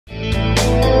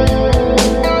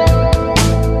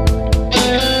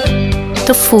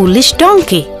the foolish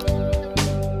donkey.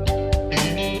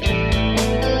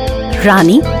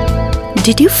 Rani,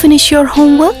 did you finish your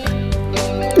homework?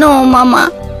 No, Mama.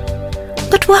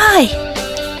 But why?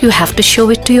 You have to show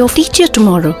it to your teacher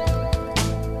tomorrow.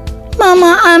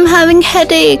 Mama, I'm having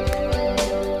headache.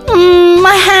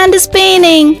 My hand is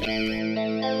paining.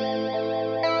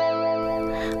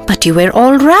 But you were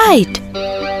all right.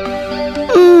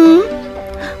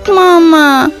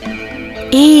 Mama.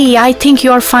 Hey, I think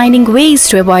you are finding ways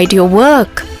to avoid your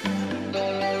work.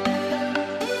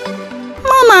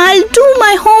 Mama, I'll do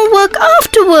my homework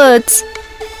afterwards.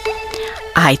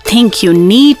 I think you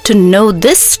need to know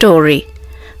this story.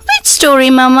 Which story,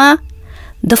 Mama?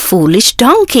 The foolish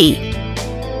donkey.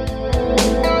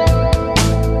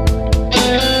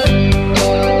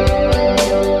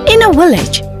 In a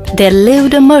village, there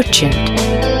lived a merchant.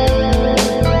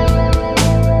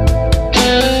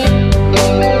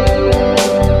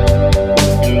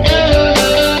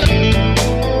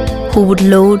 Who would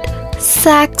load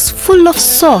sacks full of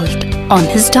salt on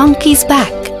his donkey's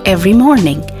back every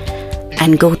morning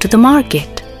and go to the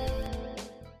market.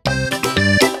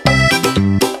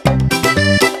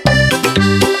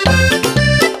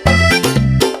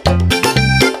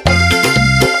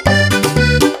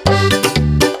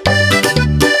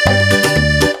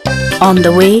 On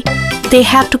the way, they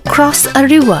had to cross a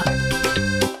river.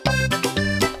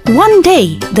 One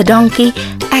day, the donkey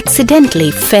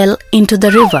accidentally fell into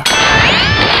the river.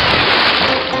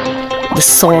 The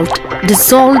salt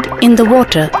dissolved in the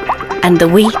water and the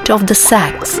weight of the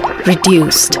sacks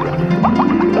reduced.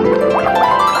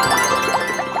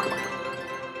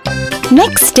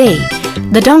 Next day,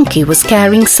 the donkey was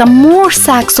carrying some more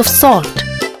sacks of salt.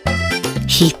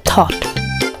 He thought,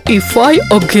 "If I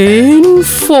again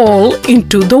fall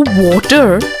into the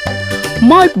water,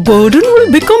 my burden will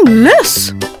become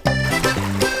less."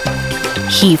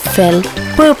 He fell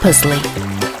purposely.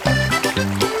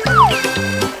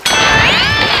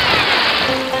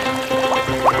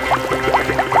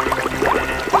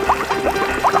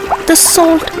 The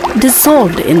salt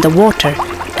dissolved in the water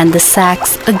and the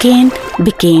sacks again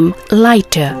became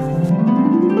lighter.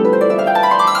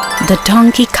 The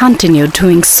donkey continued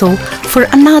doing so for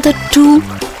another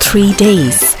 2-3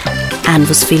 days and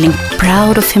was feeling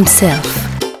proud of himself.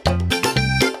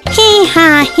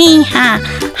 Hee ha,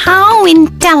 how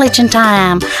intelligent I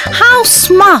am, how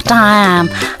smart I am,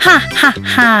 ha ha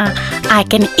ha, I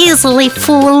can easily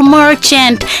fool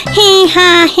merchant, hee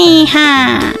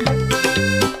ha.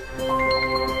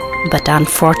 But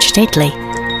unfortunately,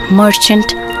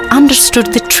 merchant understood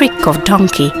the trick of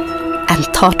donkey and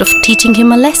thought of teaching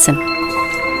him a lesson.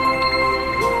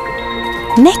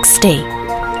 Next day,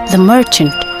 the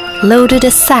merchant loaded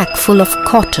a sack full of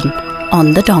cotton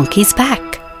on the donkey's back.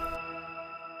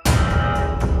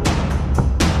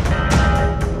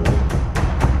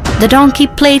 The donkey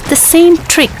played the same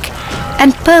trick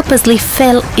and purposely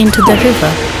fell into the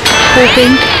river,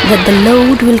 hoping that the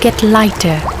load will get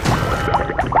lighter.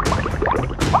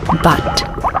 But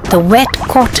the wet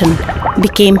cotton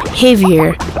became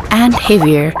heavier and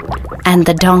heavier, and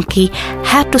the donkey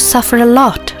had to suffer a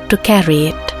lot to carry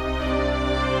it.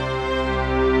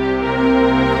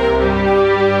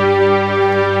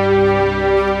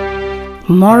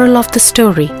 Moral of the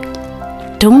story: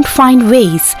 don't find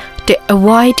ways to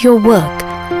avoid your work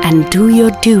and do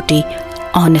your duty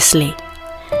honestly.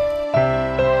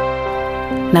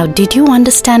 Now, did you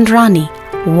understand, Rani,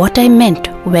 what I meant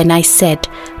when I said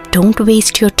don't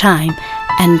waste your time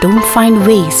and don't find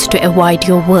ways to avoid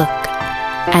your work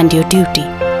and your duty?